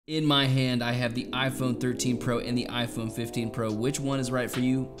In my hand, I have the iPhone 13 Pro and the iPhone 15 Pro. Which one is right for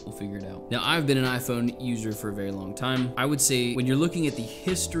you? We'll figure it out. Now, I've been an iPhone user for a very long time. I would say when you're looking at the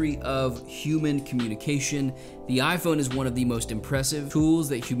history of human communication, the iPhone is one of the most impressive tools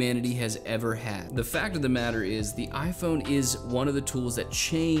that humanity has ever had. The fact of the matter is the iPhone is one of the tools that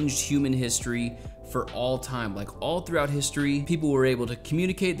changed human history for all time. Like all throughout history, people were able to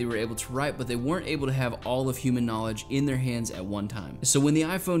communicate, they were able to write, but they weren't able to have all of human knowledge in their hands at one time. So when the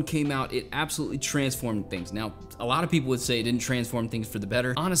iPhone came out, it absolutely transformed things. Now, a lot of people would say it didn't transform things for the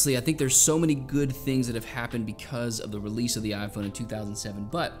better. Honestly, I think there's so many good things that have happened because of the release of the iPhone in 2007,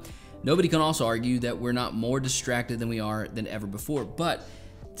 but nobody can also argue that we're not more distracted than we are than ever before. But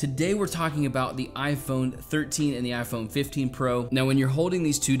today we're talking about the iPhone 13 and the iPhone 15 Pro. Now, when you're holding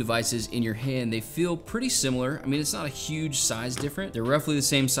these two devices in your hand, they feel pretty similar. I mean, it's not a huge size difference. They're roughly the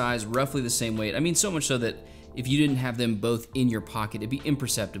same size, roughly the same weight. I mean, so much so that if you didn't have them both in your pocket, it'd be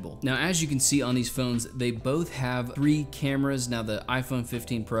imperceptible. Now, as you can see on these phones, they both have 3 cameras. Now, the iPhone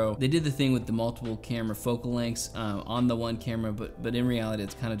 15 Pro, they did the thing with the multiple camera focal lengths on the one camera, but in reality,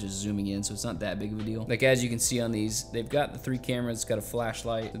 it's kind of just zooming in, so it's not that big of a deal. Like, as you can see on these, they've got the 3 cameras, it's got a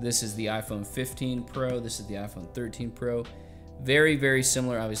flashlight. So this is the iPhone 15 Pro, this is the iPhone 13 Pro. Very, very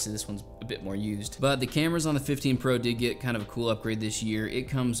similar. Obviously, this one's a bit more used. But the cameras on the 15 Pro did get kind of a cool upgrade this year. It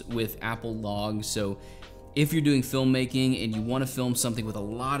comes with Apple Log, so if you're doing filmmaking and you want to film something with a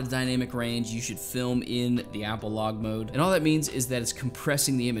lot of dynamic range, you should film in the Apple Log mode. And all that means is that it's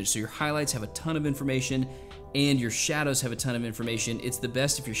compressing the image. So your highlights have a ton of information and your shadows have a ton of information. It's the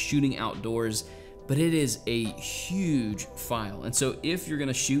best if you're shooting outdoors, but it is a huge file. And so if you're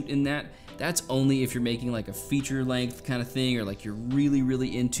gonna shoot in that, that's only if you're making like a feature length kind of thing, or like you're really,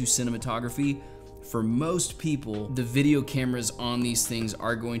 really into cinematography. For most people, the video cameras on these things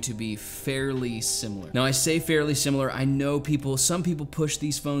are going to be fairly similar. Now, I say fairly similar. I know some people push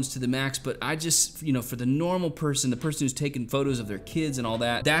these phones to the max, but I just, you know, for the normal person, the person who's taking photos of their kids and all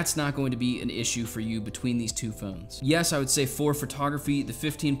that, that's not going to be an issue for you between these two phones. Yes, I would say for photography, the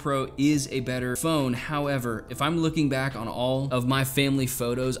 15 Pro is a better phone. However, if I'm looking back on all of my family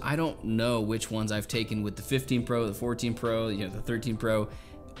photos, I don't know which ones I've taken with the 15 Pro, the 14 Pro, you know, the 13 Pro.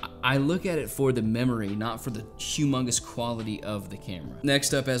 I look at it for the memory, not for the humongous quality of the camera.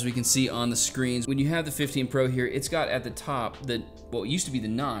 Next up, as we can see on the screens, when you have the 15 Pro here, it's got at the top, what used to be the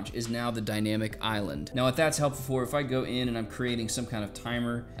notch is now the dynamic island. Now, what that's helpful for, if I go in and I'm creating some kind of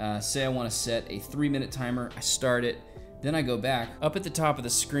timer, say I want to set a 3-minute timer, I start it, then I go back. Up at the top of the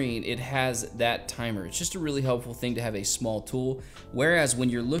screen, it has that timer. It's just a really helpful thing to have a small tool. Whereas when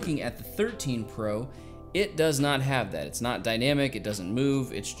you're looking at the 13 Pro, it does not have that. It's not dynamic, it doesn't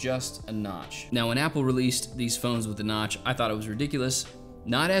move, it's just a notch. Now, when Apple released these phones with the notch, I thought it was ridiculous.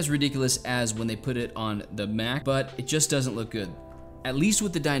 Not as ridiculous as when they put it on the Mac, but it just doesn't look good. At least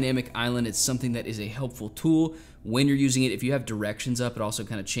with the dynamic island, it's something that is a helpful tool when you're using it. If you have directions up, it also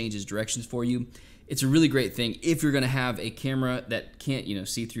kind of changes directions for you. It's a really great thing if you're gonna have a camera that can't, you know,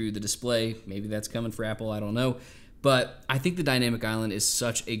 see through the display. Maybe that's coming for Apple, I don't know. But I think the dynamic island is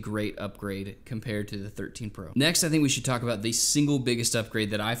such a great upgrade compared to the 13 Pro. Next, I think we should talk about the single biggest upgrade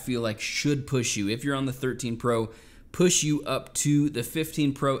that I feel like should push you, if you're on the 13 Pro, push you up to the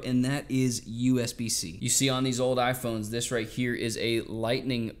 15 Pro, and that is USB-C. You see on these old iPhones, this right here is a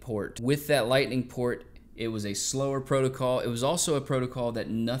lightning port. With that lightning port, it was a slower protocol. It was also a protocol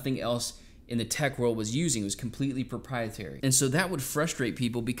that nothing else in the tech world was using. It was completely proprietary. And so that would frustrate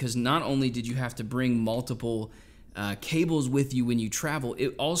people because not only did you have to bring multiple cables with you when you travel,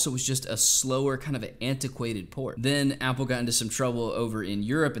 it also was just a slower, kind of an antiquated port. Then Apple got into some trouble over in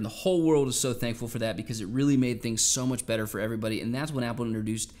Europe, and the whole world is so thankful for that because it really made things so much better for everybody, and that's when Apple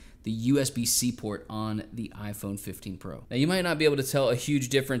introduced the USB-C port on the iPhone 15 Pro. Now, you might not be able to tell a huge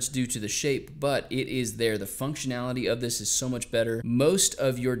difference due to the shape, but it is there. The functionality of this is so much better. Most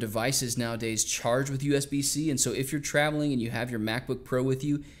of your devices nowadays charge with USB-C, and so if you're traveling and you have your MacBook Pro with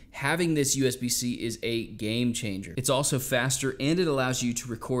you, having this USB-C is a game changer. It's also faster, and it allows you to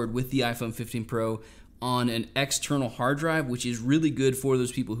record with the iPhone 15 Pro on an external hard drive, which is really good for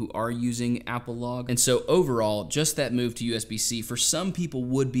those people who are using Apple Log. And so overall, just that move to USB-C for some people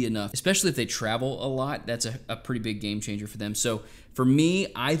would be enough, especially if they travel a lot. That's a pretty big game changer for them. So for me,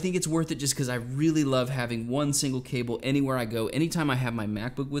 I think it's worth it just because I really love having one single cable anywhere I go. Anytime I have my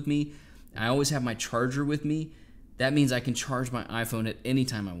MacBook with me, I always have my charger with me. That means I can charge my iPhone at any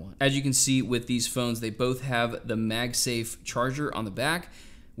time I want. As you can see with these phones, they both have the MagSafe charger on the back,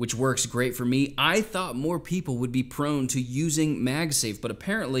 which works great for me. I thought more people would be prone to using MagSafe, but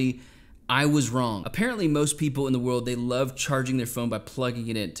apparently I was wrong. Apparently most people in the world, they love charging their phone by plugging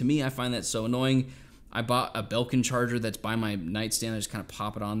it in. To me, I find that so annoying. I bought a Belkin charger that's by my nightstand. I just kind of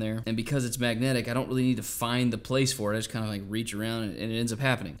pop it on there. And because it's magnetic, I don't really need to find the place for it. I just kind of like reach around and it ends up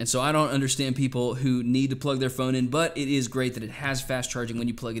happening. And so I don't understand people who need to plug their phone in, but it is great that it has fast charging when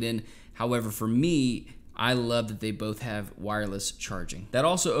you plug it in. However, for me, I love that they both have wireless charging. That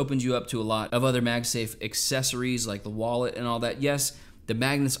also opens you up to a lot of other MagSafe accessories like the wallet and all that. Yes, the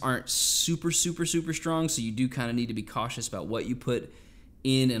magnets aren't super strong, so you do kind of need to be cautious about what you put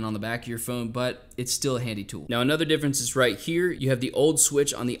in and on the back of your phone, but it's still a handy tool. Now, another difference is right here. You have the old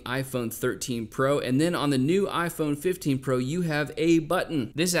switch on the iPhone 13 Pro, and then on the new iPhone 15 Pro, you have a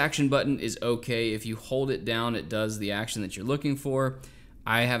button. This action button is okay. If you hold it down, it does the action that you're looking for.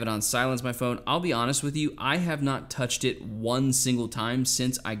 I have it on silence, my phone. I'll be honest with you, I have not touched it one single time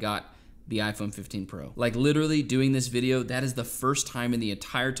since I got the iPhone 15 Pro. Like literally doing this video, that is the first time in the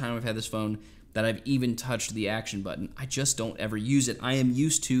entire time I've had this phone that I've even touched the action button. I just don't ever use it. I am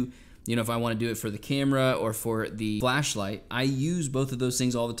used to, you know, if I want to do it for the camera or for the flashlight, I use both of those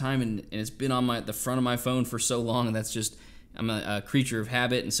things all the time, and it's been on the front of my phone for so long, and that's just, I'm a creature of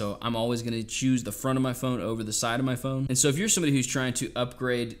habit, and so I'm always going to choose the front of my phone over the side of my phone. And so if you're somebody who's trying to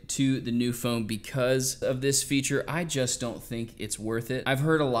upgrade to the new phone because of this feature, I just don't think it's worth it. I've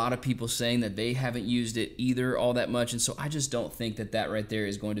heard a lot of people saying that they haven't used it either all that much, and so I just don't think that that right there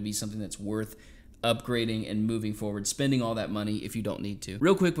is going to be something that's worth upgrading and moving forward, spending all that money if you don't need to.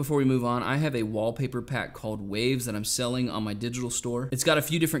 Real quick before we move on, I have a wallpaper pack called Waves that I'm selling on my digital store. It's got a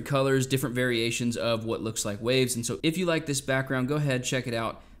few different colors, different variations of what looks like waves, and so if you like this background, go ahead, check it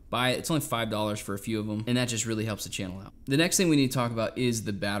out. Buy it. It's only $5 for a few of them, and that just really helps the channel out. The next thing we need to talk about is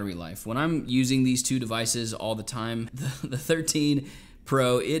the battery life. When I'm using these two devices all the time, the 13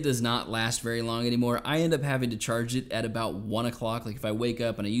 Pro, it does not last very long anymore. I end up having to charge it at about 1 o'clock. Like if I wake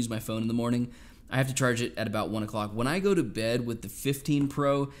up and I use my phone in the morning, I have to charge it at about 1 o'clock. When I go to bed with the 15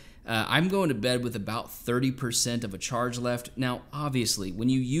 Pro, I'm going to bed with about 30% of a charge left. Now, obviously, when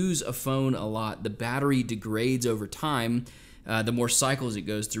you use a phone a lot, the battery degrades over time, the more cycles it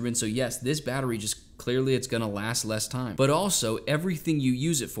goes through. And so, yes, this battery just clearly it's going to last less time. But also, everything you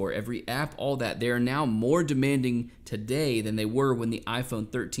use it for, every app, all that, they are now more demanding today than they were when the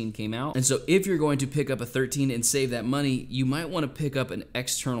iPhone 13 came out. And so if you're going to pick up a 13 and save that money, you might want to pick up an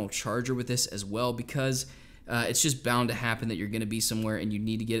external charger with this as well, because it's just bound to happen that you're going to be somewhere and you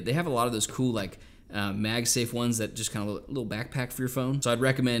need to get it. They have a lot of those cool like MagSafe ones that just kind of a little backpack for your phone. So I'd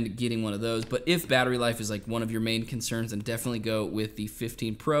recommend getting one of those. But if battery life is like one of your main concerns, then definitely go with the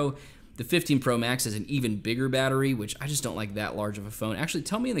 15 Pro. The 15 Pro Max has an even bigger battery, which I just don't like that large of a phone. Actually,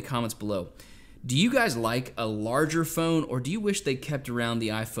 tell me in the comments below, do you guys like a larger phone, or do you wish they kept around the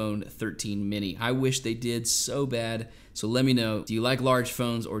iPhone 13 mini? I wish they did so bad. So let me know, do you like large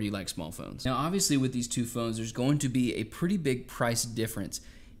phones or do you like small phones? Now, obviously with these two phones, there's going to be a pretty big price difference.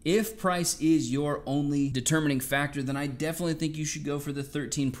 If price is your only determining factor, then I definitely think you should go for the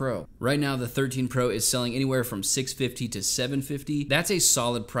 13 Pro. Right now, the 13 Pro is selling anywhere from $650 to $750. That's a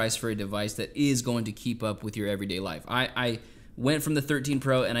solid price for a device that is going to keep up with your everyday life. I went from the 13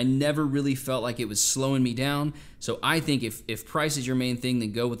 Pro and I never really felt like it was slowing me down. So I think if price is your main thing,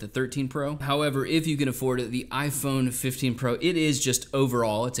 then go with the 13 Pro. However, if you can afford it, the iPhone 15 Pro, it is just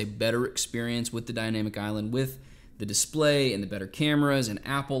overall, it's a better experience with the dynamic island, with the display and the better cameras and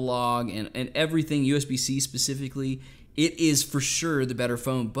Apple Log and everything, USB-C specifically. It is for sure the better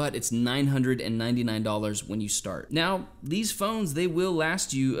phone, but it's $999 when you start. Now, these phones, they will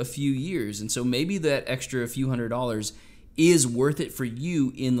last you a few years, and so maybe that extra few $100s is worth it for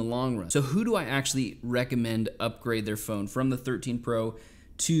you in the long run. So who do I actually recommend upgrade their phone from the 13 Pro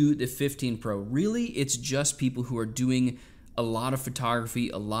to the 15 Pro? Really, it's just people who are doing a lot of photography,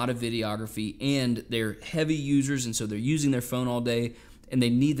 a lot of videography, and they're heavy users, and so they're using their phone all day, and they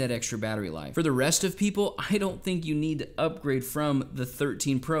need that extra battery life. For the rest of people, I don't think you need to upgrade from the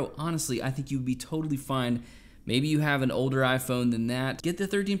 13 Pro. Honestly, I think you'd be totally fine. Maybe you have an older iPhone than that. Get the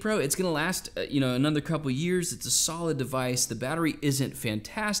 13 Pro. It's gonna last another couple years. It's a solid device. The battery isn't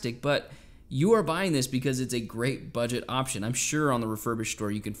fantastic, but you are buying this because it's a great budget option. I'm sure on the refurbished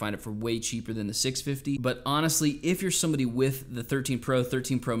store you can find it for way cheaper than the $650. But honestly, if you're somebody with the 13 Pro,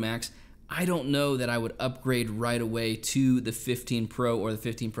 13 Pro Max, I don't know that I would upgrade right away to the 15 Pro or the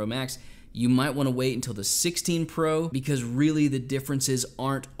 15 Pro Max. You might want to wait until the 16 Pro, because really the differences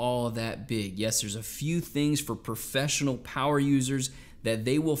aren't all that big. Yes, there's a few things for professional power users that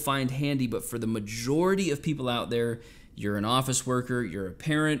they will find handy, but for the majority of people out there, you're an office worker, you're a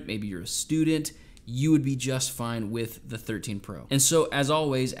parent, maybe you're a student, you would be just fine with the 13 Pro. And so, as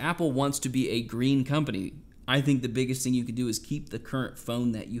always, Apple wants to be a green company. I think the biggest thing you can do is keep the current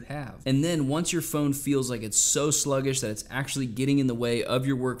phone that you have. And then once your phone feels like it's so sluggish that it's actually getting in the way of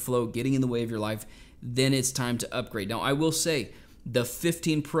your workflow, getting in the way of your life, then it's time to upgrade. Now, I will say, the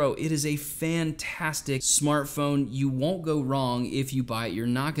 15 Pro, it is a fantastic smartphone. You won't go wrong if you buy it. You're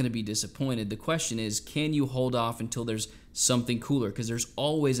not going to be disappointed. The question is, can you hold off until there's something cooler? Because there's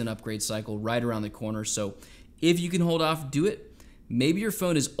always an upgrade cycle right around the corner. So if you can hold off, do it. Maybe your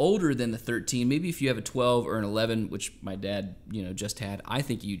phone is older than the 13. Maybe if you have a 12 or an 11, which my dad, just had, I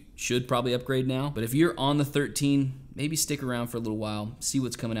think you should probably upgrade now. But if you're on the 13, maybe stick around for a little while, see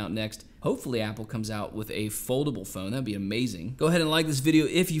what's coming out next. Hopefully Apple comes out with a foldable phone. That'd be amazing. Go ahead and like this video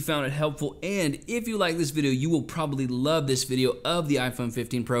if you found it helpful. And if you like this video, you will probably love this video of the iPhone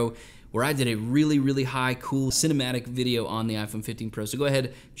 15 Pro, where I did a really, really high, cool cinematic video on the iPhone 15 Pro. So go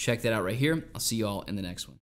ahead, check that out right here. I'll see you all in the next one.